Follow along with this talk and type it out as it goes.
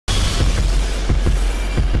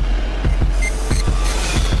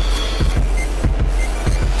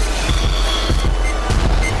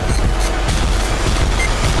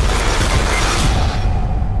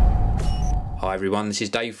everyone, this is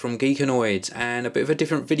Dave from Geekanoids and a bit of a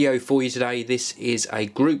different video for you today. This is a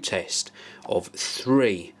group test of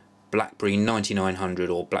 3 Blackberry 9900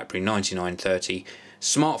 or Blackberry 9930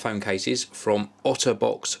 smartphone cases from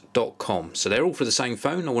Otterbox.com. So they're all for the same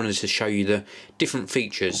phone. I wanted to show you the different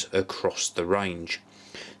features across the range.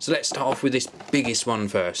 So let's start off with this biggest one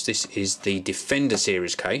first. This is the Defender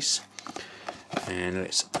series case, and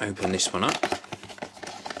let's open this one up.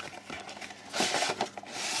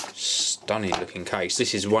 Stunning looking case.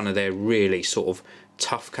 This is one of their really sort of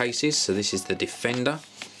tough cases. So this is the Defender.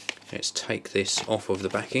 Let's take this off of the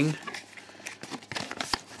backing.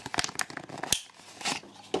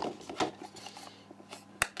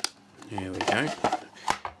 There we go.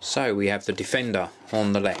 So we have the Defender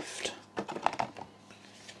on the left.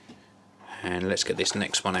 And let's get this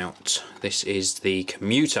next one out. This is the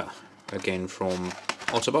Commuter, again from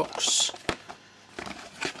Otterbox.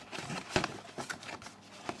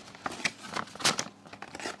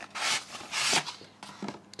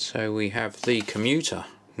 So we have the Commuter,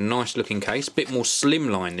 nice looking case, bit more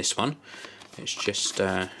slimline this one. Let's just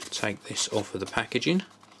take this off of the packaging.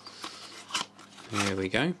 There we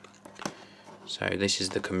go. So this is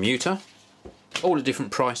the Commuter. All the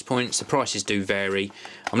different price points, the prices do vary.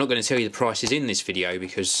 I'm not going to tell you the prices in this video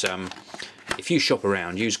because if you shop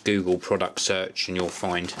around, use Google product search and you'll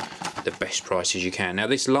find the best prices you can. Now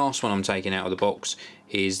this last one I'm taking out of the box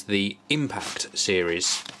is the Impact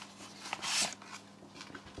series.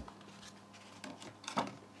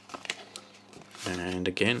 And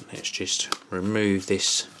again, let's just remove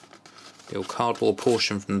this little cardboard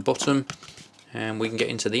portion from the bottom and we can get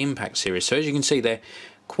into the Impact series. So as you can see, they're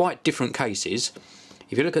quite different cases.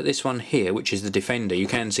 If you look at this one here, which is the Defender, you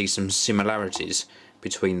can see some similarities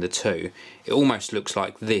between the two. It almost looks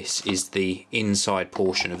like this is the inside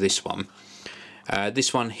portion of this one.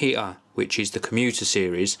 This one here, which is the Commuter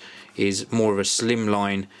series, is more of a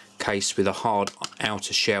slimline case with a hard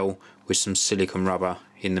outer shell with some silicone rubber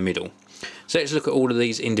in the middle. So let's look at all of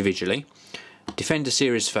these individually. Defender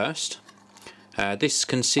series first. This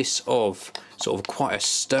consists of sort of quite a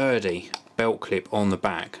sturdy belt clip on the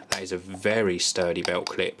back. That is a very sturdy belt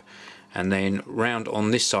clip. And then round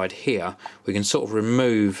on this side here, we can sort of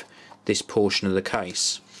remove this portion of the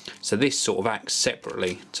case. So this sort of acts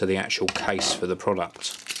separately to the actual case for the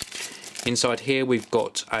product. Inside here we've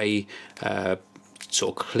got a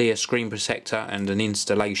sort of clear screen protector and an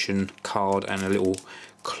installation card and a little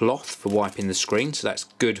cloth for wiping the screen. So that's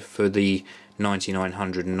good for the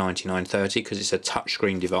 9900 and 9930 because it's a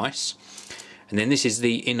touchscreen device. And then this is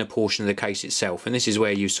the inner portion of the case itself, and this is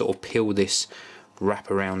where you sort of peel this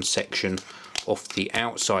wraparound section off the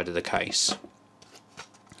outside of the case.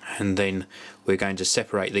 And then we're going to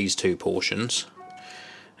separate these two portions.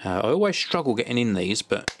 I always struggle getting in these,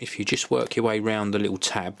 but if you just work your way around the little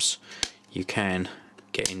tabs, you can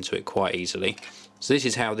get into it quite easily. So this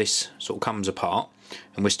is how this sort of comes apart,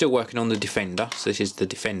 and we're still working on the Defender. So this is the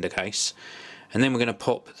Defender case, and then we're going to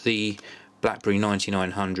pop the Blackberry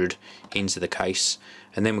 9900 into the case,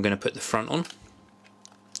 and then we're going to put the front on.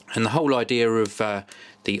 And the whole idea of the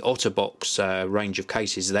Otterbox range of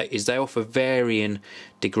cases is they offer varying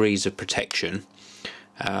degrees of protection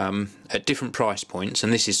at different price points,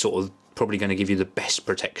 and this is sort of probably going to give you the best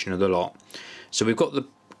protection of the lot. So we've got the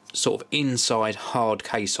sort of inside hard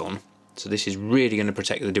case on, so this is really going to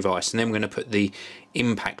protect the device, and then we're going to put the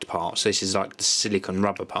impact part. So this is like the silicone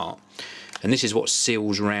rubber part, and this is what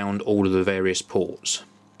seals around all of the various ports.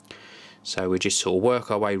 So we just sort of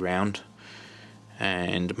work our way round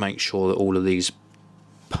and make sure that all of these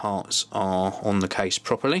parts are on the case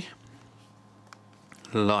properly,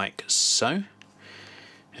 like so.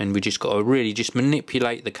 And we just got to really just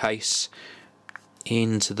manipulate the case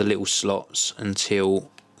into the little slots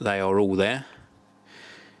until they are all there.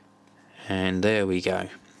 And there we go.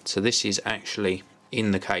 So this is actually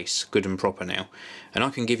in the case, good and proper now. And I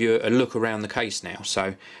can give you a look around the case now.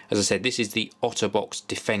 So as I said, this is the Otterbox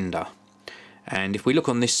Defender. And if we look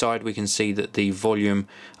on this side, we can see that the volume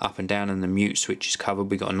up and down and the mute switch is covered.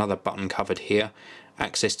 We've got another button covered here.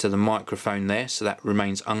 Access to the microphone there, so that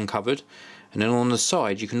remains uncovered. And then on the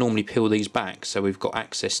side, you can normally peel these back. So we've got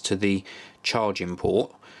access to the charging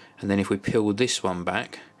port. And then if we peel this one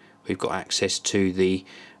back, we've got access to the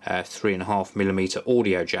 3.5mm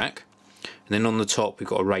audio jack. And then on the top we've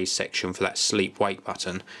got a raised section for that sleep wake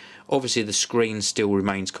button. Obviously the screen still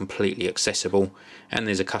remains completely accessible, and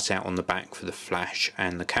there's a cutout on the back for the flash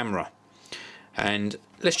and the camera. And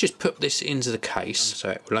let's just put this into the case, so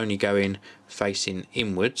it will only go in facing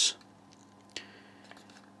inwards.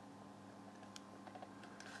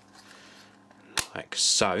 Like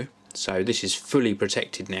so. So this is fully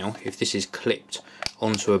protected now. If this is clipped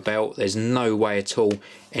onto a belt. There's no way at all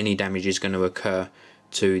any damage is going to occur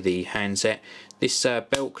to the handset. This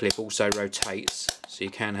belt clip also rotates, so you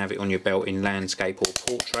can have it on your belt in landscape or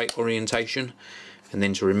portrait orientation. And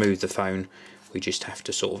then to remove the phone, we just have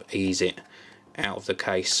to sort of ease it out of the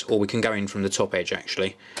case, or we can go in from the top edge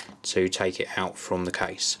actually to take it out from the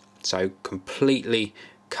case. So completely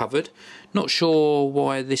covered. Not sure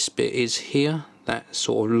why this bit is here. That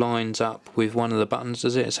sort of lines up with one of the buttons,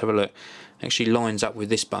 does it? Let's have a look. Actually lines up with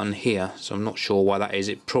this button here, so I'm not sure why that is.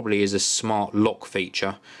 It probably is a smart lock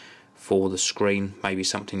feature for the screen, maybe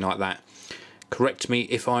something like that. Correct me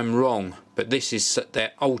if I'm wrong, but this is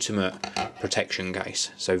their ultimate protection case,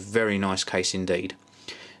 so very nice case indeed.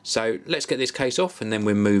 So let's get this case off and then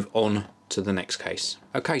we'll move on to the next case.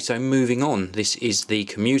 Okay, so moving on, this is the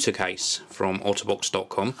Commuter case from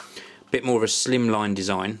Otterbox.com. A bit more of a slimline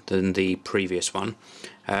design than the previous one.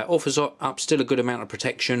 Offers up still a good amount of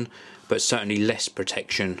protection, but certainly less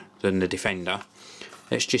protection than the Defender.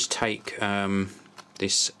 Let's just take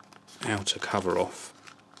this outer cover off.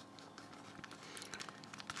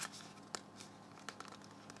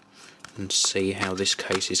 And see how this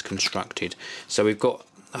case is constructed. So we've got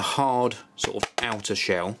a hard sort of outer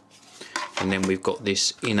shell, and then we've got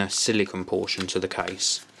this inner silicone portion to the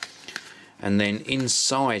case, and then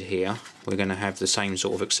inside here we're going to have the same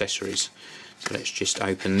sort of accessories. So let's just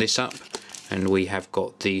open this up, and we have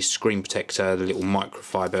got the screen protector, the little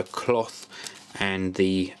microfiber cloth, and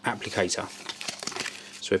the applicator.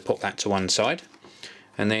 So we'll pop that to one side,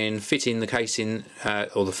 and then fitting the case in,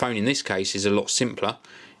 or the phone in this case, is a lot simpler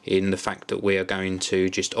in the fact that we are going to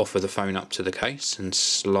just offer the phone up to the case and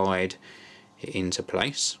slide it into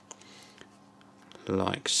place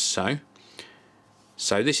like so.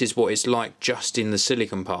 So this is what it's like just in the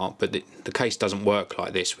silicone part, but the case doesn't work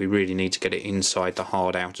like this. We really need to get it inside the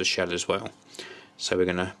hard outer shell as well. So we're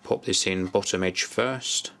going to pop this in bottom edge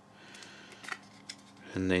first,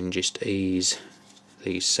 and then just ease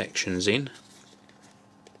these sections in.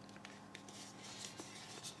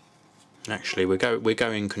 Actually, we're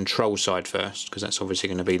going control side first, because that's obviously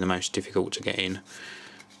going to be the most difficult to get in.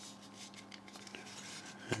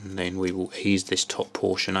 And then we will ease this top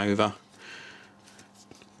portion over.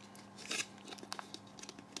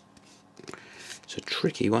 It's a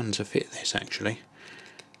tricky one to fit this actually.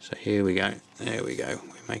 So here we go, there we go,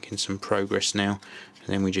 we're making some progress now. And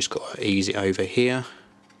then we just got to ease it over here,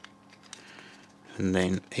 and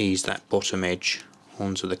then ease that bottom edge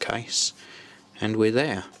onto the case, and we're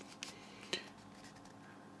there.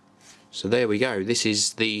 So there we go, this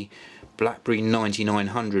is the Blackberry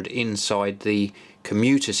 9900 inside the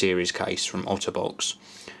Commuter series case from Otterbox.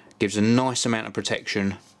 Gives a nice amount of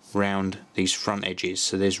protection around these front edges,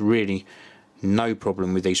 so there's really no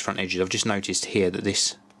problem with these front edges. I've just noticed here that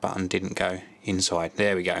this button didn't go inside.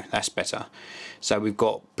 There we go, that's better. So we've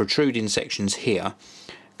got protruding sections here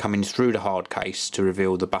coming through the hard case to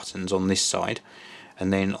reveal the buttons on this side.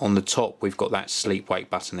 And then on the top we've got that sleep wake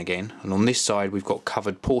button again, and on this side we've got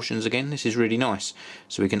covered portions again. This is really nice,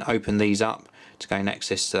 so we can open these up to gain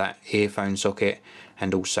access to that earphone socket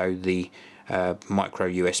and also the micro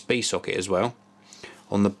USB socket as well.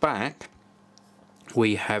 On the back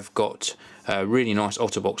we have got a really nice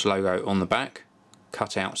Otterbox logo on the back,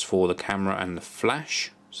 cutouts for the camera and the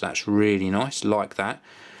flash, so that's really nice, like that.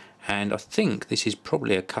 And I think this is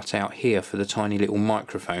probably a cutout here for the tiny little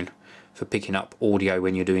microphone for picking up audio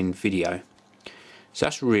when you're doing video. So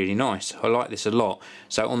that's really nice, I like this a lot.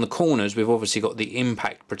 So on the corners we've obviously got the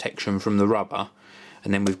impact protection from the rubber,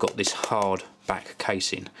 and then we've got this hard back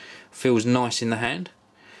casing. Feels nice in the hand.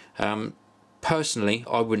 Personally,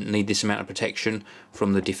 I wouldn't need this amount of protection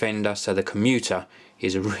from the Defender, so the Commuter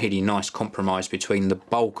is a really nice compromise between the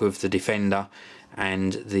bulk of the Defender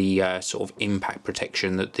and the sort of impact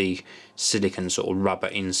protection that the silicone sort of rubber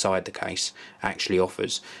inside the case actually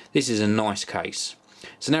offers. This is a nice case.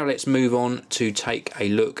 So now let's move on to take a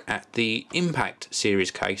look at the Impact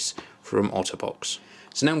series case from Otterbox.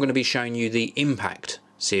 So now I'm going to be showing you the Impact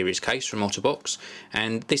series case from Otterbox,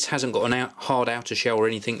 and this hasn't got an hard outer shell or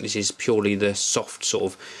anything. This is purely the soft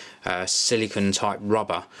sort of silicone type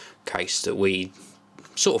rubber case that we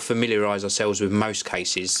sort of familiarise ourselves with most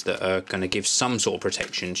cases that are going to give some sort of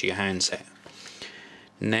protection to your handset.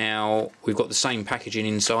 Now we've got the same packaging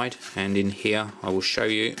inside, and in here I will show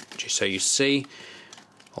you just so you see.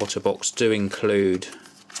 Otterbox do include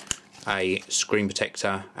a screen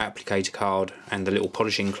protector, applicator card, and the little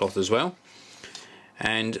polishing cloth as well.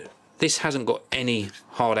 And this hasn't got any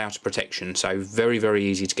hard outer protection, so very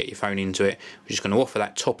easy to get your phone into it. We're just going to offer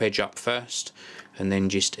that top edge up first, and then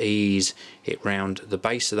just ease it round the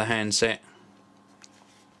base of the handset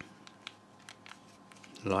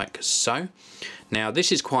like so. Now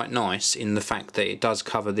this is quite nice in the fact that it does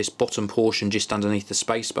cover this bottom portion just underneath the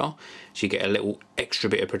spacebar, so you get a little extra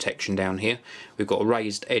bit of protection down here. We've got a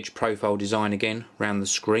raised edge profile design again around the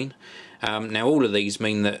screen. Now all of these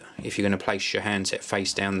mean that if you're going to place your handset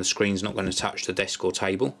face down, the screen's not going to touch the desk or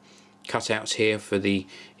table. Cutouts here for the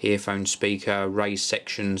earphone speaker, raised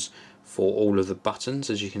sections for all of the buttons,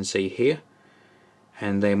 as you can see here.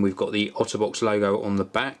 And then we've got the Otterbox logo on the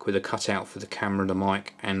back with a cutout for the camera, the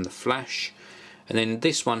mic and the flash. And then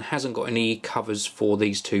this one hasn't got any covers for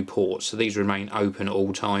these two ports, so these remain open at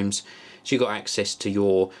all times. So you've got access to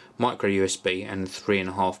your micro USB and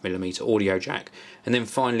 3.5mm audio jack. And then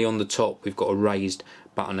finally on the top we've got a raised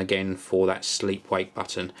button again for that sleep wake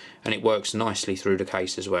button, and it works nicely through the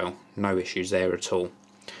case as well. No issues there at all.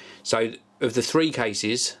 So of the three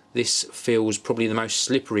cases, this feels probably the most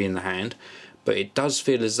slippery in the hand, but it does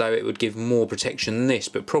feel as though it would give more protection than this,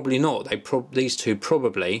 but probably not. These two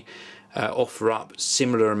probably offer up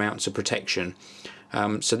similar amounts of protection.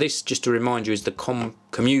 So this, just to remind you, is the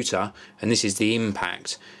Commuter, and this is the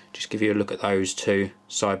Impact. Just give you a look at those two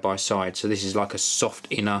side by side. So this is like a soft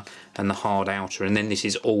inner and the hard outer, and then this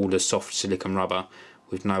is all the soft silicone rubber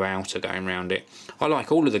with no outer going around it. I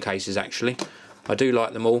like all of the cases actually. I do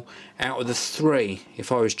like them all. Out of the three,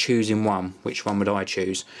 if I was choosing one, which one would I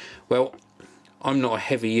choose? Well, I'm not a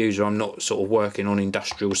heavy user. I'm not sort of working on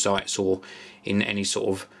industrial sites or in any sort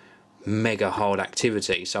of mega hard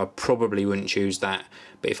activity, so I probably wouldn't choose that.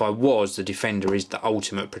 But if I was, the Defender is the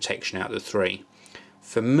ultimate protection out of the three.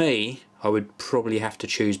 For me, I would probably have to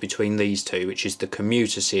choose between these two, which is the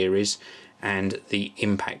Commuter series and the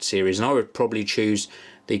Impact series, and I would probably choose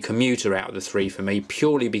the Commuter out of the three for me,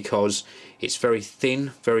 purely because it's very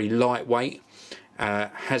thin, very lightweight,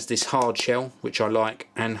 has this hard shell which I like,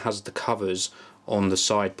 and has the covers on the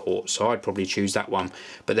side port, so I'd probably choose that one.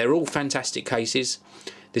 But they're all fantastic cases.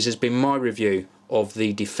 This has been my review of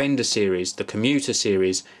the Defender series, the Commuter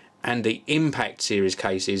series and the Impact series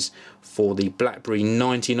cases for the Blackberry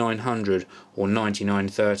 9900 or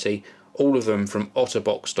 9930, all of them from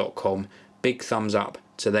Otterbox.com. Big thumbs up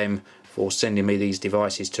to them for sending me these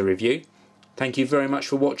devices to review. Thank you very much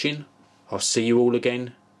for watching. I'll see you all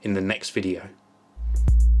again in the next video.